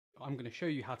I'm going to show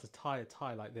you how to tie a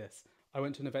tie like this. I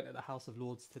went to an event at the House of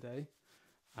Lords today,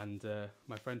 and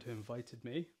my friend who invited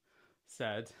me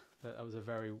said that was a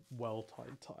very well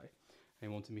tied tie, and he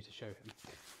wanted me to show him.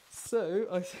 So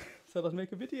I said I'd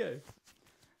make a video.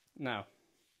 Now,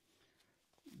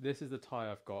 this is the tie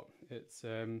I've got. It's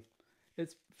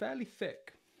fairly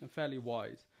thick and fairly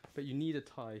wide, but you need a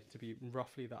tie to be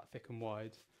roughly that thick and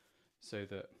wide so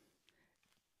that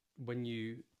when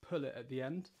you pull it at the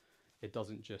end, it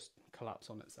doesn't just collapse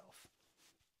on itself.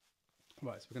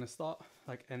 Right, so we're going to start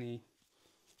like any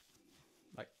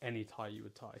tie you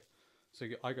would tie. So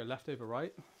I go left over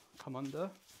right, come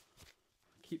under,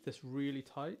 keep this really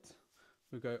tight.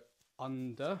 We go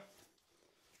under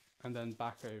and then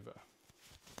back over.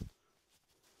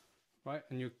 Right,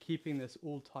 and you're keeping this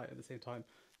all tight at the same time.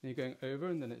 Then you're going over,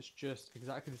 and then it's just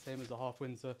exactly the same as the half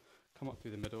Windsor. Come up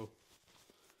through the middle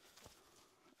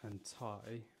and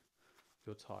tie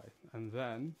your tie. And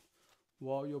then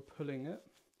while you're pulling it,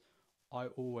 I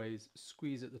always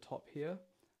squeeze at the top here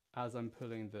as I'm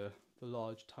pulling the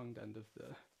large tongued end of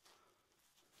the...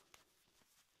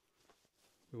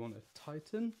 We want to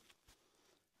tighten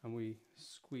and we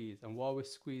squeeze. And while we're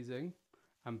squeezing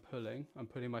and pulling, I'm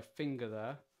putting my finger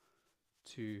there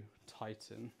to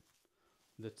tighten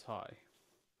the tie.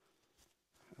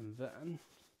 And then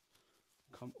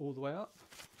come all the way up.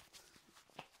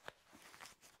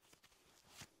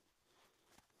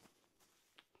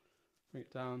 Bring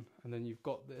it down, and then you've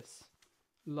got this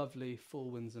lovely full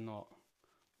Windsor knot.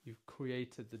 You've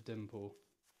created the dimple.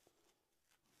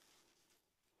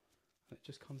 And it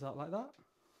just comes out like that.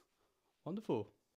 Wonderful.